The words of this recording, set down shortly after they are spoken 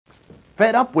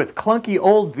Fed up with clunky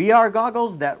old VR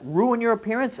goggles that ruin your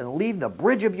appearance and leave the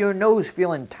bridge of your nose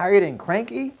feeling tired and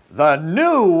cranky? The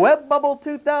new Webbubble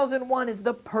 2001 is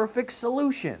the perfect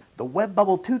solution. The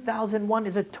Webbubble 2001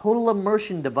 is a total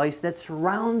immersion device that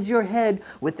surrounds your head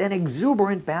with an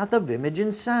exuberant bath of image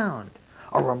and sound.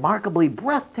 A remarkably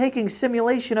breathtaking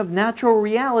simulation of natural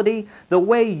reality the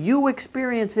way you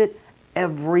experience it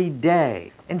every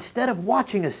day. Instead of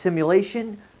watching a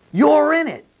simulation, you're in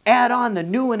it. Add on the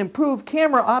new and improved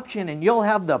camera option and you'll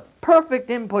have the perfect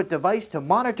input device to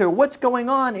monitor what's going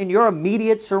on in your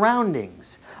immediate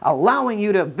surroundings, allowing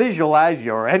you to visualize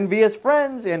your envious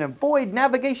friends and avoid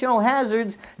navigational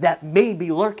hazards that may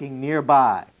be lurking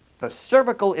nearby. The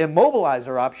cervical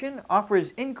immobilizer option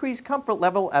offers increased comfort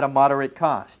level at a moderate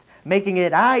cost, making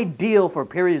it ideal for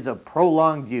periods of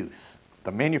prolonged use.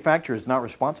 The manufacturer is not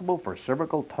responsible for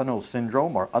cervical tunnel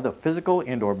syndrome or other physical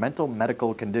and/or mental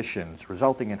medical conditions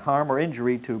resulting in harm or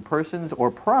injury to persons or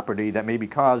property that may be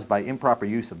caused by improper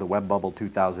use of the Webbubble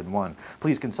 2001.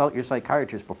 Please consult your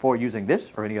psychiatrist before using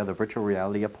this or any other virtual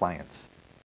reality appliance.